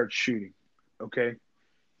and he starts shooting. Okay?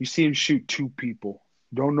 You see him shoot two people.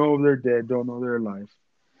 Don't know if they're dead, don't know they're alive.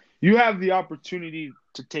 You have the opportunity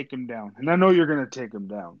to take him down. And I know you're going to take him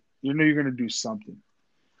down. You know you're going to do something.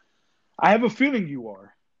 I have a feeling you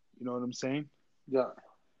are. You know what I'm saying? Yeah.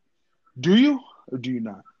 Do you or do you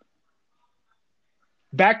not?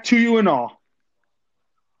 Back to you and all.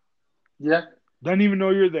 Yeah. Doesn't even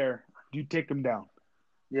know you're there. Do you take him down?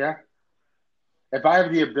 Yeah. If I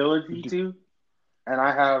have the ability to, and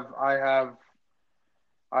I have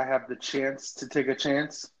the chance to take a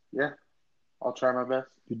chance, yeah, I'll try my best.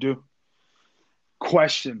 You do.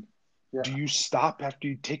 Question. Yeah. Do you stop after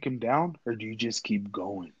you take him down or do you just keep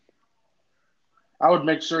going? I would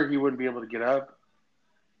make sure he wouldn't be able to get up.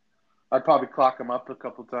 I'd probably clock him up a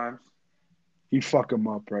couple times. You'd fuck him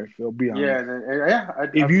up, right, Phil? Be honest. Yeah.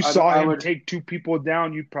 If you saw him take two people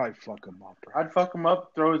down, you'd probably fuck him up. Right? I'd fuck him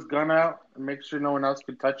up, throw his gun out, and make sure no one else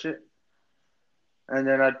could touch it. And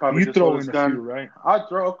then I'd probably just hold his gun. Few, right? I'd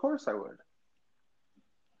throw, of course I would.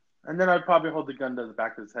 And then I'd probably hold the gun to the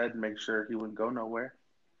back of his head and make sure he wouldn't go nowhere.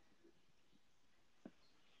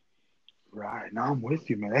 Right. No, I'm with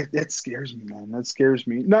you, man. That scares me, man. That scares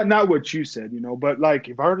me. Not what you said, but like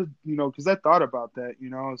if I were to, because I thought about that,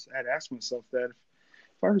 I'd asked myself that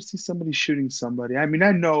if I were to see somebody shooting somebody, I mean,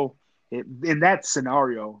 I know In that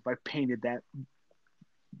scenario, if I painted that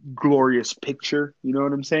glorious picture, you know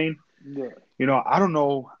what I'm saying? Yeah. I don't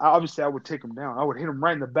know. Obviously, I would take him down. I would hit him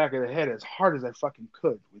right in the back of the head as hard as I fucking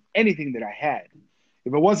could with anything that I had.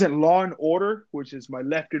 If it wasn't Law and Order, which is my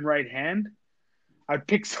left and right hand, I'd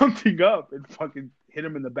pick something up and fucking hit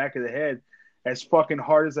him in the back of the head as fucking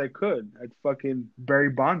hard as I could. I'd fucking Barry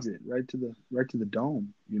Bonds it right to the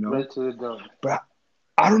dome, Right to the dome. But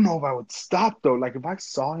I don't know if I would stop though. Like if I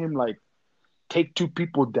saw him like take two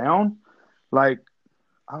people down, like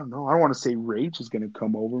I don't know. I don't want to say rage is gonna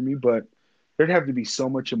come over me, but there'd have to be so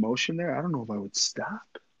much emotion there. I don't know if I would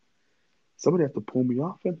stop. Somebody have to pull me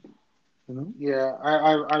off it. Yeah,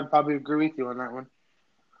 I'd probably agree with you on that one.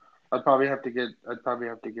 I'd probably have to get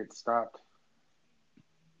stopped.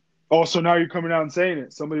 Oh, so now you're coming out and saying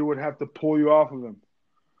it. Somebody would have to pull you off of him.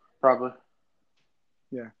 Probably.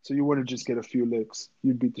 Yeah. So you wouldn't just get a few licks.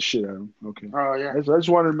 You'd beat the shit out of him. Okay. Oh yeah. I just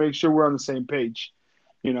wanted to make sure we're on the same page.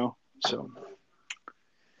 So.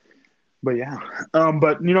 But yeah.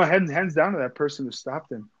 But hands down to that person who stopped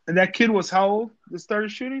him. And that kid was how old that started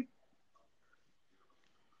shooting?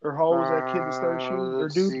 Or how old was that kid that started shooting? Or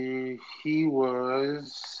Let's dude? see. He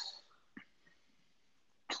was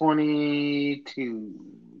 22.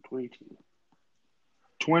 22.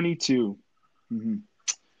 22. Mm-hmm.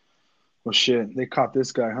 Well, shit. They caught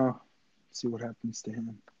this guy, huh? Let's see what happens to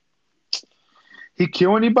him. He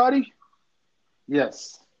kill anybody?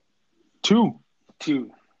 Yes. Two. Who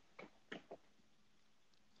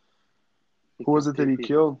was it that he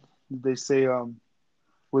killed? Did they say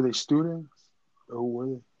were they students? Or who were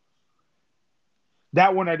they?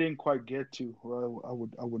 That one I didn't quite get to. Or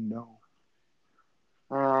I would know.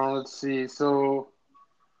 Let's see. So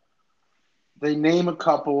they name a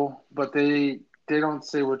couple, but they don't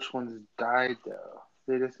say which ones died though.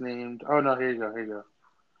 They just named. Oh no, here you go.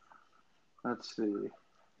 Let's see.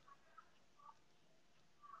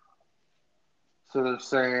 So they're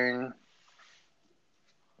saying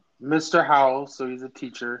Mr. Howell, so he's a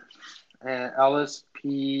teacher, and Ellis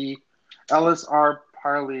R.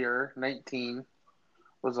 Parlier, 19,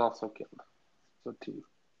 was also killed. So 2.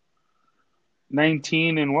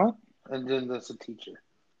 19 and what? And then there's a teacher.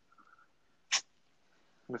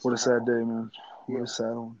 Mr. What a sad Howell. day, man. What Yeah. a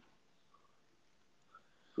sad one.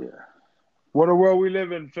 Yeah. What a world we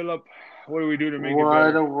live in, Philip. What do we do to make it better?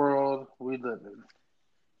 What a world we live in.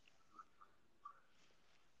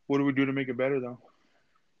 What do we do to make it better, though?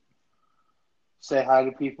 Say hi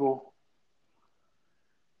to people.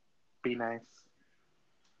 Be nice.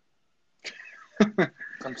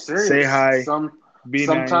 I'm serious. Say hi. Be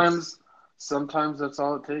nice. Sometimes that's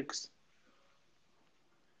all it takes.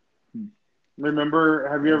 Remember,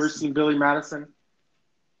 have you ever seen Billy Madison?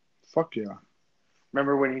 Fuck yeah.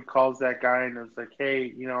 Remember when he calls that guy and was like,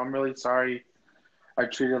 hey, I'm really sorry I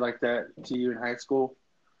treated like that to you in high school,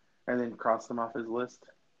 and then crossed him off his list?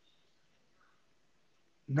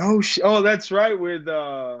 No oh, that's right, with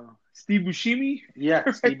Steve Buscemi? Yeah,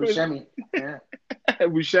 Steve Buscemi. Yeah.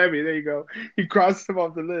 Buscemi, there you go. He crossed him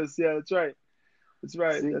off the list. Yeah, that's right. That's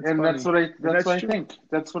right. See, that's and funny. that's what I true. think.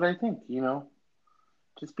 That's what I think,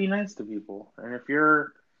 Just be nice to people. And if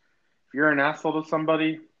you're an asshole to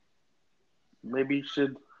somebody, maybe you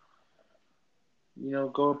should,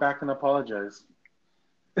 go back and apologize.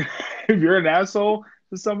 If you're an asshole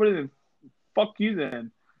to somebody, then fuck you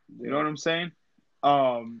then. You know what I'm saying?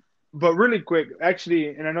 But really quick,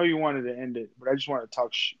 actually, and I know you wanted to end it, but I just want to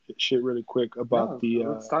talk shit really quick about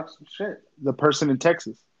let's talk some shit. The person in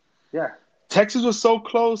Texas. Yeah. Texas was so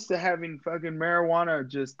close to having fucking marijuana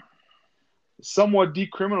just somewhat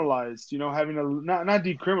decriminalized, having not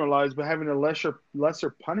decriminalized, but having a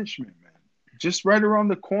lesser punishment, man. Just right around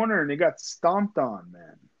the corner, and it got stomped on,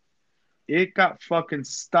 man. It got fucking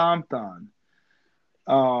stomped on.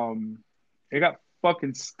 It got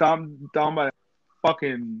fucking stomped down by a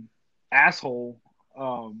fucking asshole.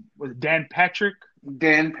 Was it Dan Patrick?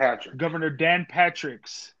 Dan Patrick. Governor Dan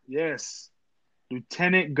Patrick's. Yes.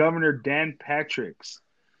 Lieutenant Governor Dan Patrick's.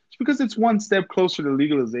 It's because it's one step closer to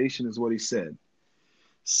legalization is what he said.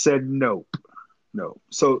 Said nope. No.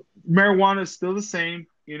 So marijuana is still the same.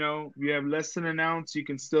 You have less than an ounce, you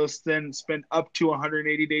can still spend up to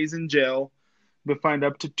 180 days in jail, but fined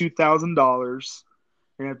up to $2,000.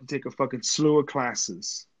 You have to take a fucking slew of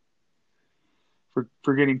classes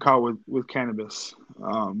for getting caught with cannabis,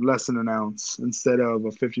 less than an ounce, instead of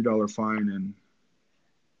a $50 fine, and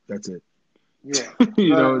that's it. Yeah,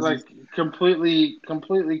 just completely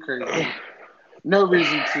crazy. No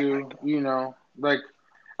reason to,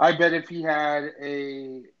 I bet if he had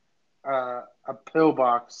a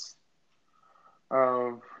pillbox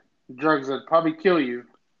of drugs that'd probably kill you,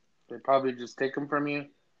 they'd probably just take them from you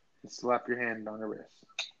and slap your hand on the wrist.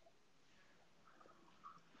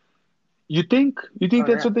 You think Oh that's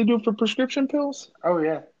yeah. what they do for prescription pills? Oh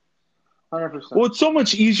yeah. 100%. Well, it's so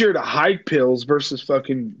much easier to hide pills versus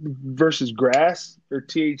grass or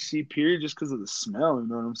THC period just because of the smell. You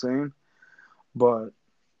know what I'm saying? But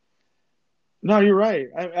no, you're right.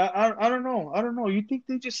 I don't know. I don't know. You think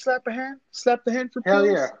they just slap the hand for Hell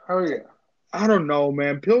yeah. pills? Oh yeah. I don't know,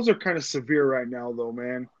 man. Pills are kind of severe right now, though,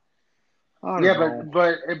 man. I don't Yeah, know.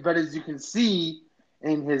 but as you can see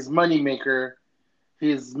in his moneymaker,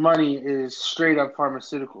 his money is straight up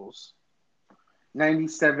pharmaceuticals.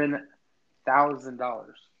 $97,000.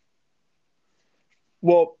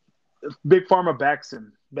 Well, Big Pharma backs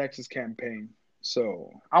his campaign,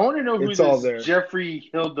 so I want to know who it's all this there. Jeffrey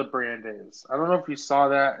Hildebrand is. I don't know if you saw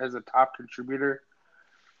that as a top contributor.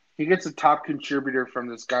 He gets a top contributor from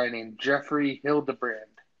this guy named Jeffrey Hildebrand.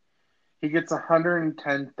 He gets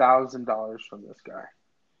 $110,000 from this guy.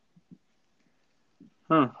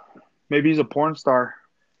 Huh? Maybe he's a porn star.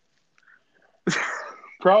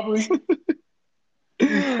 Probably.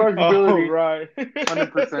 Oh, Possibility. right.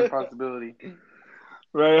 100% possibility.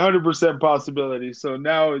 Right, 100% possibility. So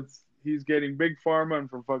now he's getting Big Pharma and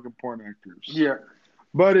from fucking porn actors. Yeah.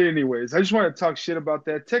 But anyways, I just want to talk shit about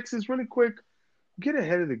that. Texas, really quick, get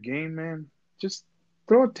ahead of the game, man. Just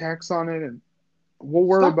throw a tax on it, and we'll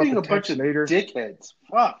worry Stop about being the a bunch tax of later. dickheads.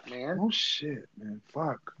 Fuck, man. Oh shit, man.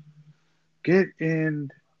 Fuck. Get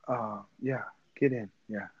in. Yeah. Get in.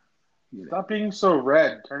 Yeah. Get Stop being so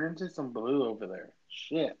red. Turn into some blue over there.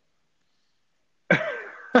 Shit. in.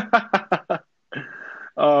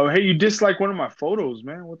 Hey, you dislike one of my photos,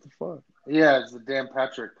 man. What the fuck? Yeah, it's the Dan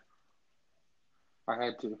Patrick. I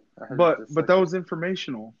had to. But that was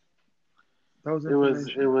informational. That was It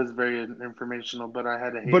informational. was very informational, but I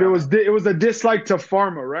had to hate But it on was it. it was a dislike to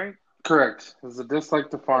pharma, right? Correct. It was a dislike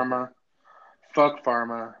to Okay. pharma. Fuck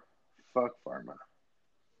pharma. Fuck pharma.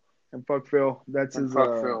 And fuck Phil. And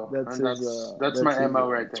fuck Phil. And that's that's my his MO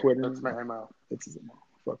right there. Twitter That's my name. MO. That's his MO.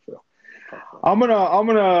 Fuck Phil. Fuck Phil. I'm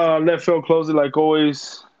gonna let Phil close it like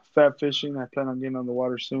always. Fat fishing. I plan on getting on the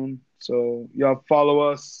water soon. So y'all follow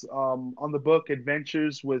us on the book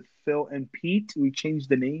Adventures with Phil and Pete. We changed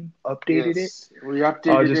the name, updated it. Yes. We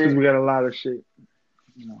updated Just because it. we got a lot of shit.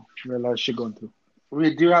 We got a lot of shit going through.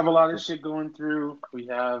 We do have a lot of shit going through. We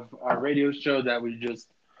have our radio show that we just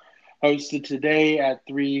hosted today at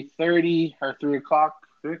 3:30 or 3:00,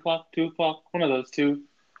 3:00, 2:00, one of those two,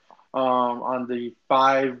 on the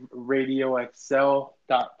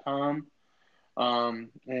 5radioxl.com.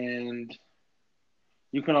 And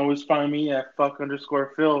you can always find me at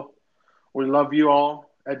fuck_Phil. We love you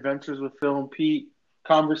all. Adventures with Phil and Pete.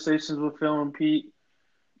 Conversations with Phil and Pete.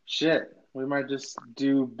 Shit. We might just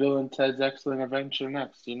do Bill and Ted's Excellent Adventure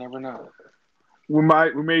next. You never know. We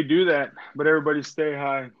may do that, but everybody stay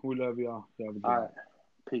high. We love y'all. Have a good All one. right.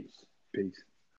 Peace. Peace.